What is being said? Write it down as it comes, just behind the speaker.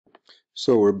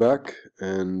So we're back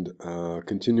and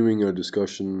continuing our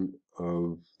discussion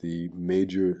of the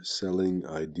major selling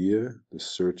idea, the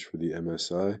search for the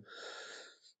MSI.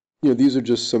 These are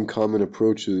just some common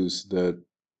approaches that,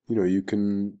 you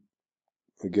can,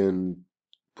 again,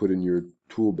 put in your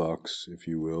toolbox, if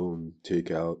you will, and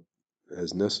take out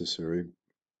as necessary.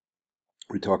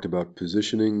 We talked about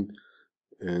positioning,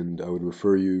 and I would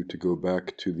refer you to go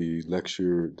back to the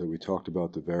lecture that we talked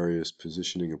about the various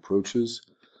positioning approaches.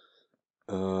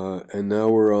 And now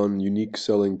we're on unique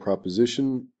selling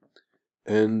proposition.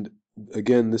 And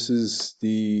again, this is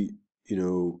the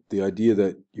idea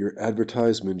that your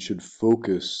advertisement should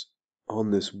focus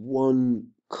on this one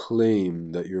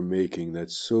claim that you're making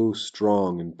that's so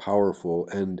strong and powerful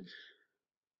and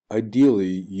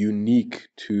ideally unique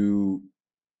to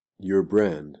your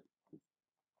brand.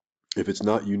 If it's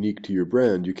not unique to your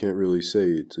brand, you can't really say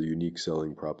it's a unique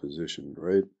selling proposition,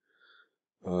 right?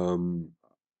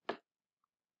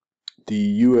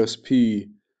 The USP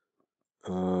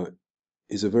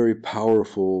is a very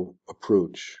powerful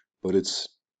approach, but it's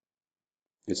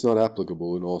not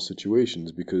applicable in all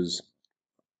situations because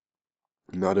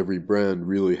not every brand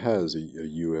really has a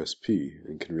USP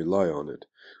and can rely on it.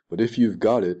 But if you've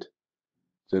got it,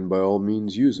 then by all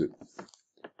means use it.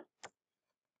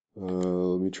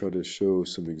 Let me try to show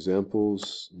some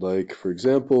examples. Like, for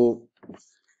example,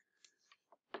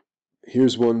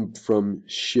 here's one from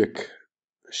Schick.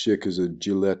 Schick is a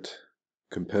Gillette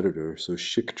competitor, so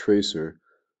Schick Tracer.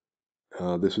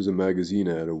 This was a magazine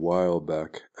ad a while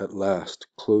back. At last,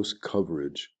 close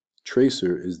coverage.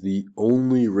 Tracer is the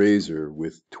only razor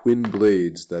with twin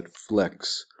blades that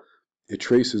flex. It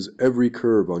traces every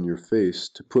curve on your face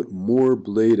to put more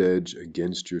blade edge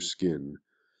against your skin.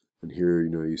 And here,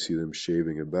 you see them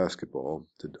shaving a basketball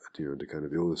to kind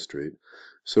of illustrate.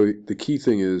 So the key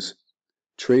thing is,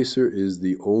 Tracer is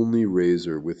the only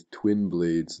razor with twin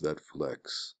blades that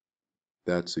flex.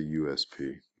 That's a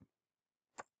USP.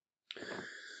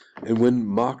 And when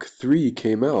Mach 3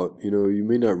 came out, you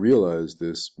may not realize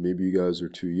this, maybe you guys are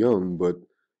too young, but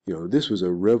this was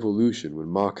a revolution when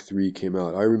Mach 3 came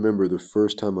out. I remember the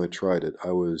first time I tried it,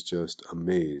 I was just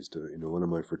amazed. One of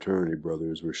my fraternity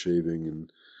brothers were shaving in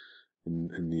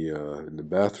the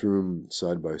bathroom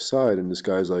side by side, and this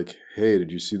guy's like, "Hey,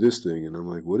 did you see this thing?" And I'm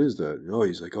like, "What is that?" And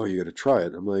he's like, "Oh, you got to try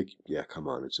it." I'm like, "Yeah, come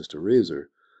on, it's just a razor."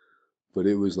 But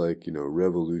it was like,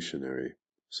 revolutionary.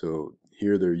 So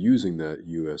here they're using that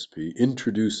USP,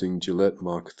 introducing Gillette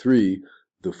Mach 3,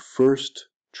 the first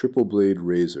triple blade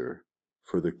razor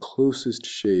for the closest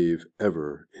shave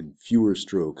ever in fewer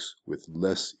strokes with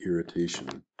less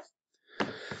irritation.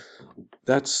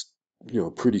 That's,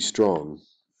 pretty strong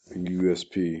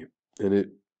USP, and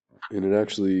it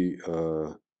actually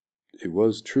it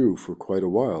was true for quite a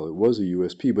while. It was a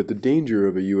USP, but the danger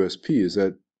of a USP is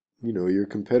that your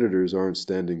competitors aren't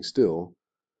standing still,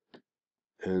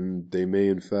 and they may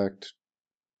in fact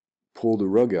pull the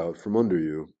rug out from under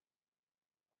you.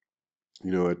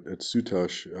 At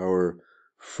Sutash, our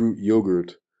fruit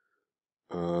yogurt,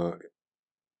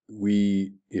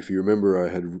 if you remember, I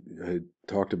had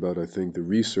talked about, I think, the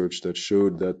research that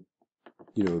showed that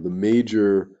the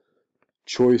major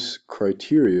choice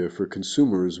criteria for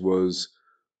consumers was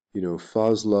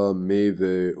fazla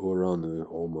meyve oranı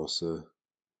olması.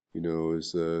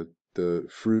 Is the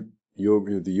fruit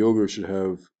yogurt. The yogurt should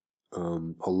have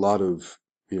a lot of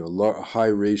a high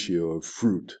ratio of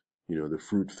fruit. The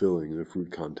fruit filling, the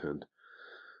fruit content.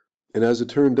 And as it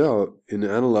turned out, in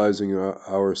analyzing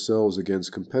ourselves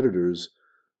against competitors,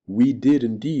 we did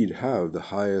indeed have the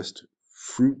highest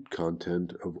fruit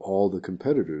content of all the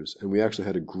competitors, and we actually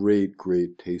had a great,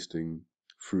 great tasting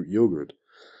fruit yogurt.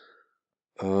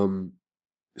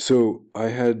 So I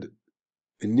had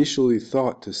initially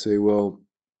thought to say, well,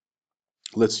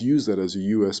 let's use that as a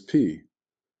USP.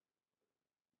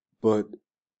 But,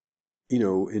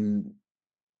 in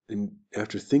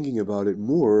after thinking about it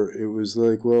more, it was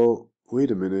like, well,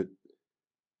 wait a minute.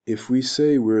 If we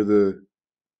say we're the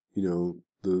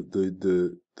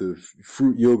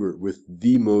fruit yogurt with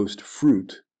the most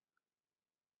fruit,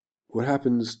 what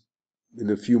happens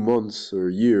in a few months or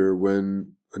a year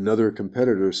when another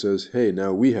competitor says, hey,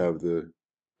 now we have the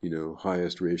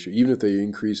highest ratio? Even if they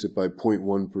increase it by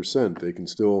 0.1%, they can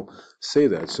still say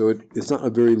that. So it's not a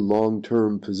very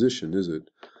long-term position, is it?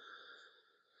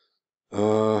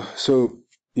 So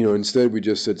instead we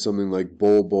just said something like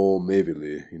bol bol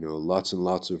meyveli, lots and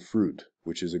lots of fruit,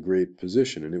 which is a great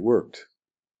position, and it worked.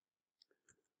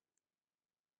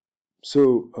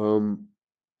 So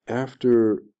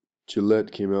after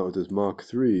Gillette came out with his Mach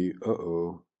 3,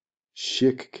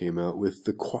 Schick came out with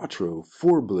the Quattro,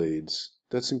 4 blades.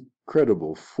 That's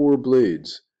incredible, 4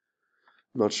 blades.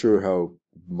 Not sure how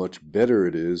much better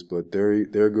it is, but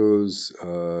there goes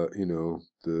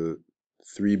the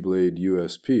three blade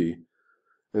USP.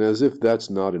 And as if that's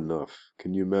not enough,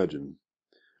 can you imagine?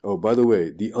 Oh, by the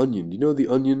way, the onion. Do you know the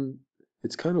onion?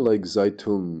 It's kind of like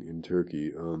Zeitung in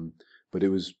Turkey. But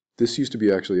this used to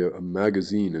be actually a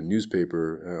magazine, a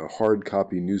newspaper, a hard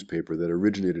copy newspaper that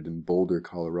originated in Boulder,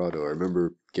 Colorado. I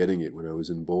remember getting it when I was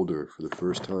in Boulder for the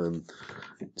first time,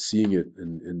 seeing it,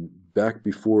 and back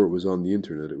before it was on the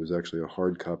internet, it was actually a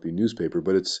hard copy newspaper,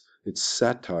 but it's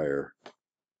satire.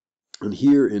 And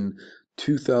here in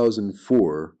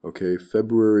 2004, okay,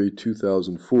 February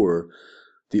 2004,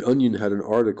 The Onion had an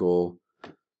article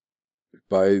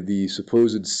by the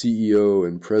supposed CEO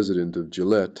and president of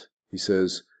Gillette. He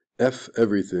says, F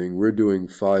everything, we're doing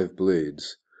 5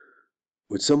 blades.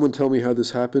 Would someone tell me how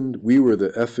this happened? We were the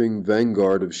effing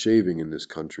vanguard of shaving in this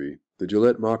country. The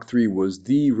Gillette Mach 3 was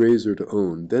the razor to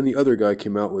own. Then the other guy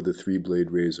came out with a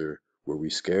 3-blade razor. Were we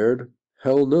scared?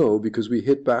 Hell no, because we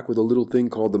hit back with a little thing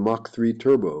called the Mach 3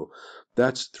 Turbo.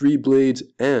 That's 3 blades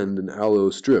and an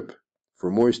aloe strip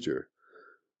for moisture.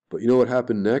 But you know what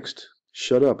happened next?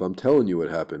 Shut up, I'm telling you what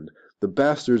happened. The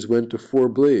bastards went to 4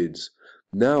 blades.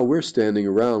 Now we're standing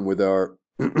around with our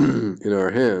in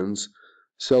our hands,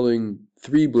 selling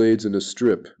 3 blades in a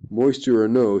strip. Moisture or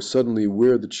no, suddenly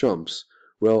we're the chumps.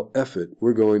 Well, F it,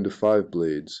 we're going to 5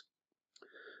 blades.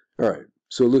 Alright,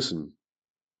 so listen.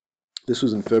 This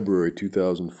was in February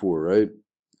 2004, right?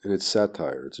 And it's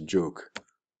satire, it's a joke.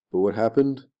 But what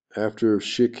happened? After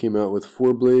Schick came out with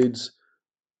 4 blades,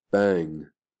 bang.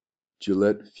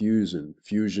 Gillette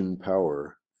Fusion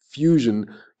Power. Fusion,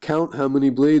 count how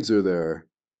many blades are there.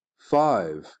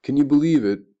 5. Can you believe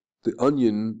it? The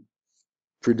Onion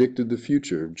predicted the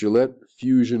future. Gillette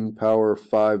Fusion Power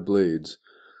 5 blades.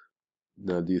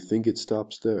 Now, do you think it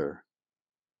stops there?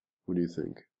 What do you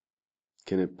think?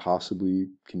 Can you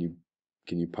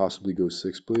possibly go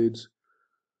 6 blades?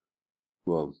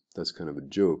 Well, that's kind of a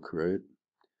joke, right?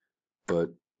 But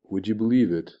would you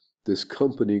believe it? This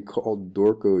company called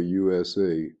Dorco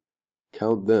USA,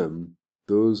 count them,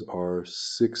 those are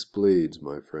 6 blades,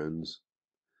 my friends.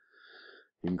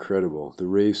 Incredible. The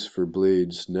race for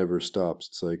blades never stops.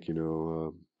 It's like,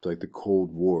 it's like the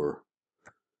Cold War.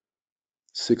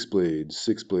 6 blades,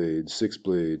 6 blades, 6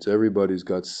 blades. Everybody's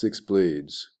got 6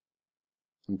 blades.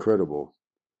 Incredible.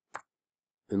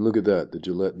 And look at that, the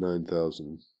Gillette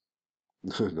 9000.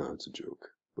 No, it's a joke.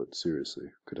 But seriously,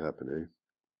 could happen, eh?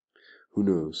 Who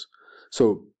knows?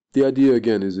 So the idea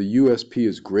again is a USP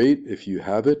is great if you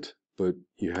have it, but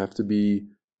you have to be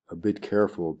a bit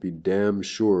careful. Be damn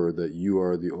sure that you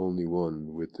are the only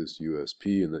one with this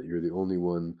USP and that you're the only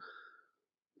one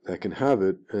that can have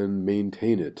it and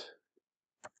maintain it.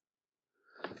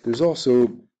 There's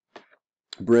also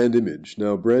brand image.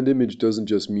 Now, brand image doesn't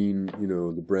just mean,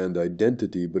 the brand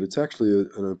identity, but it's actually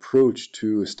an approach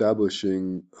to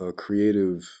establishing a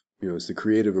creative, it's the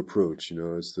creative approach,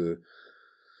 it's the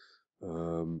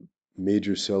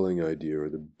major selling idea or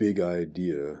the big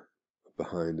idea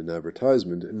behind an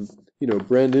advertisement. And,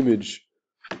 brand image,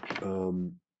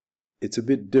 it's a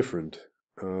bit different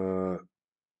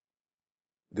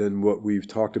than what we've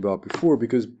talked about before,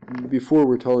 because before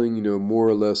we're telling, more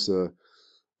or less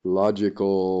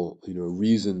logical,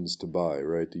 reasons to buy,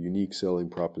 right? The unique selling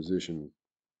proposition.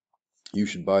 You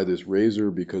should buy this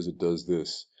razor because it does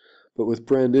this. But with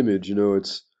brand image,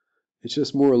 it's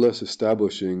just more or less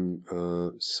establishing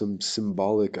some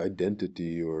symbolic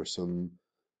identity or some,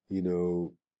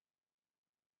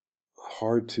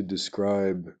 hard to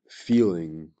describe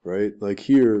feeling, right? Like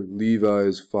here,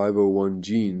 Levi's 501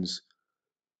 jeans,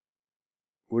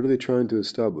 what are they trying to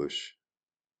establish?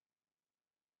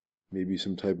 Maybe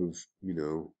some type of,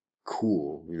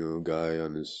 cool, guy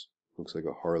on his, looks like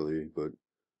a Harley, but,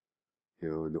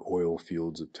 in the oil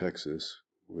fields of Texas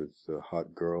with a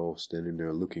hot girl standing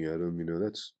there looking at him,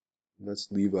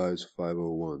 that's Levi's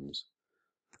 501s.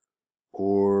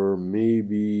 Or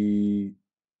maybe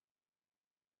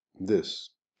this,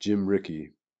 Jim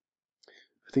Ricky.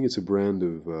 I think it's a brand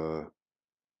of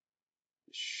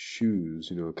shoes,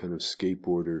 kind of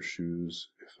skateboarder shoes,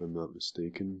 if I'm not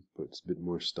mistaken, but it's a bit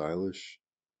more stylish,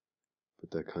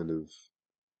 but that kind of,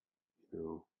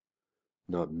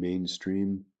 not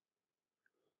mainstream.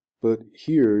 But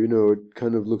here, it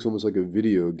kind of looks almost like a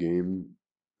video game.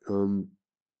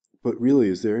 But really,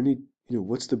 is there any,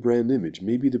 what's the brand image?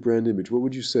 Maybe the brand image, what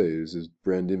would you say is this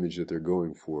brand image that they're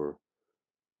going for?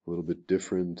 A little bit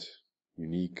different,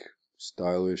 unique,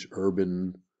 stylish,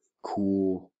 urban,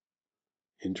 cool,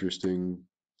 interesting.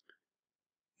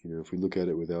 If we look at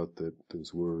it without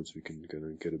those words, we can kind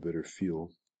of get a better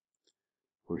feel.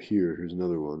 Or here's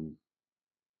another one.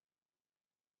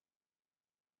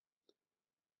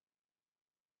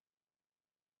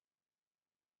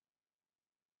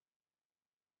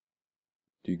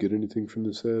 Do you get anything from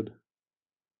this ad?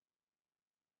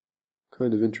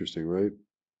 Kind of interesting, right?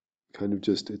 Kind of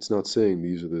just, it's not saying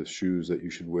these are the shoes that you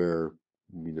should wear,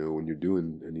 when you're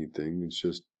doing anything. It's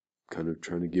just kind of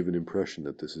trying to give an impression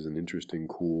that this is an interesting,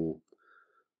 cool,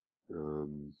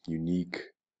 unique,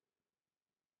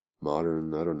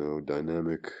 modern, I don't know,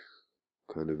 dynamic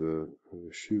kind of a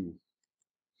shoe.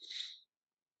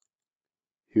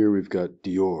 Here we've got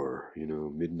Dior,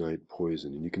 Midnight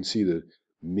Poison, and you can see the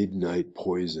midnight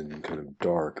poison, kind of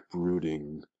dark,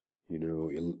 brooding, you know,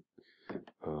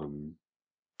 um,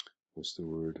 what's the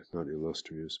word? Not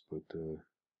illustrious, but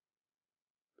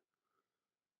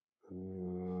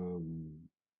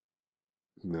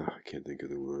no, I can't think of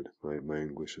the word. My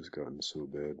English has gotten so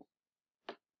bad.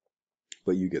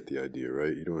 But you get the idea,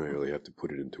 right? You don't really have to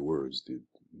put it into words.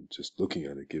 Just looking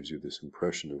at it gives you this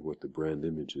impression of what the brand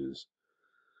image is.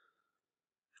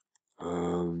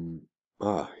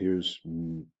 Here's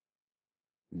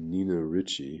Nina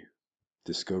Ricci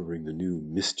discovering the new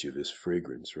mischievous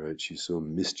fragrance, right? She's so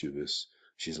mischievous.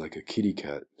 She's like a kitty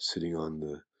cat sitting on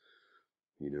the,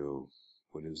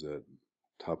 what is that,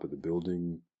 top of the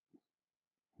building,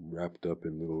 wrapped up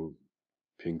in little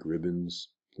pink ribbons.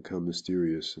 Look how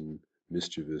mysterious and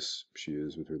mischievous she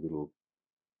is with her little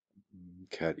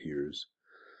cat ears.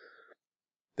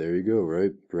 There you go,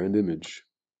 right? Brand image.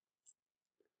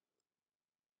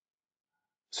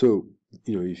 So,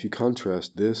 if you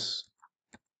contrast this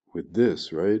with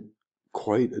this, right?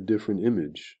 Quite a different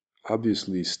image.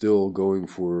 Obviously, still going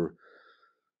for,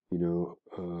 you know,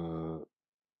 uh,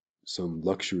 some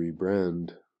luxury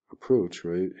brand approach,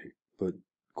 right? But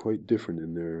quite different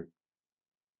in their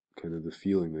kind of the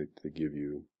feeling that they give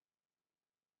you.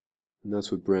 And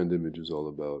that's what brand image is all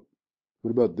about.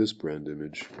 What about this brand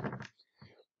image?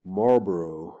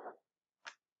 Marlboro.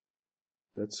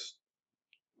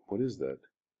 What is that?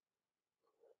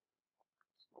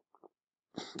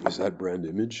 Is that brand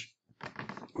image?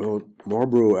 Well,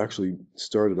 Marlboro actually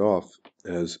started off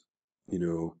as, you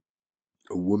know,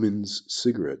 a woman's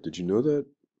cigarette. Did you know that?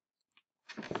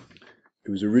 It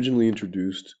was originally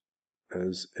introduced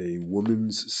as a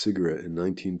woman's cigarette in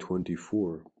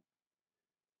 1924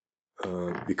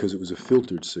 because it was a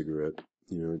filtered cigarette,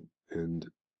 and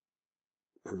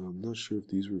I'm not sure if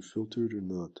these were filtered or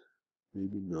not.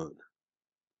 Maybe not.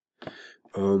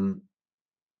 Um,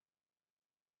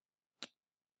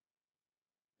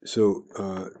 so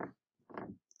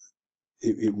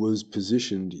it was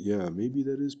positioned, yeah, maybe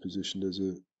that is positioned as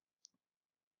a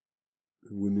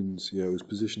women's, yeah, it was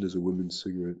positioned as a women's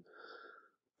cigarette.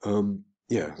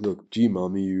 Yeah, look, gee,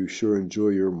 mommy, you sure enjoy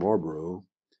your Marlboro.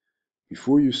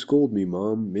 Before you scold me,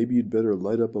 Mom, maybe you'd better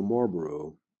light up a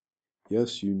Marlboro.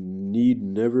 Yes, you need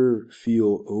never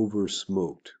feel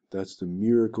over-smoked. That's the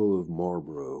miracle of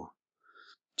Marlboro.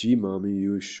 Gee, Mommy,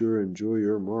 you sure enjoy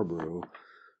your Marlboro.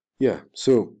 Yeah,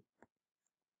 so,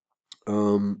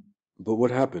 but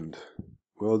what happened?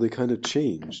 Well, they kind of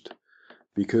changed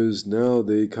because now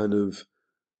they kind of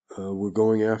were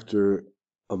going after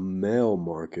a male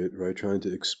market, right? Trying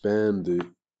to expand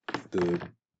the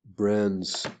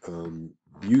brand's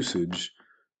usage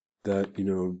that,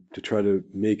 to try to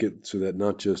make it so that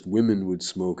not just women would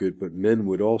smoke it, but men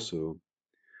would also.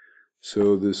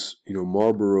 So this,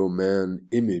 Marlboro Man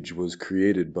image was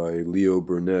created by Leo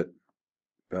Burnett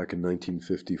back in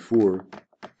 1954.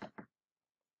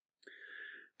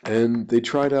 And they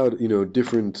tried out,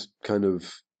 different kind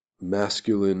of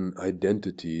masculine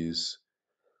identities,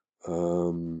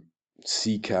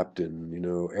 sea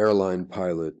captain, airline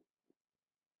pilot,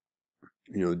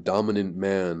 dominant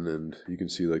man, and you can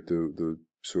see like the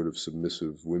sort of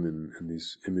submissive women in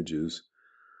these images.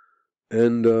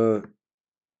 And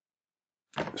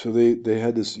so they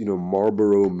had this,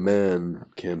 Marlboro Man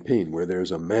campaign where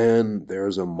there's a man,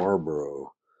 there's a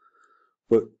Marlboro.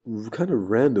 But kind of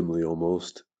randomly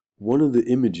almost, one of the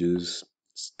images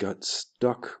got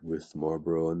stuck with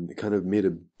Marlboro and it kind of made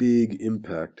a big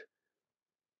impact.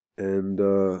 And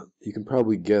you can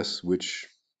probably guess which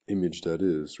image that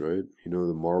is, right?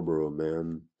 The Marlboro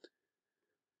Man.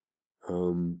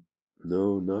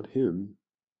 No, not him.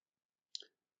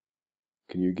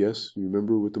 Can you guess? You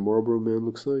remember what the Marlboro Man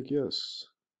looks like? Yes.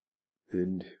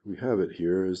 And we have it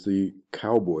here as the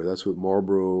cowboy. That's what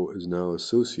Marlboro is now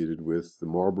associated with. The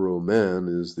Marlboro Man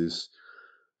is this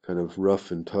kind of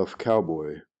rough and tough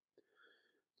cowboy.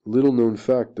 Little known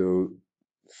fact though,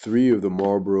 3 of the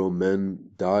Marlboro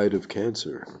men died of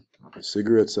cancer.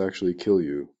 Cigarettes actually kill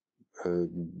you.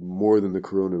 More than the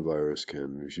coronavirus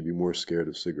can. You should be more scared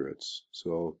of cigarettes.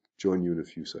 So I'll join you in a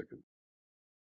few seconds.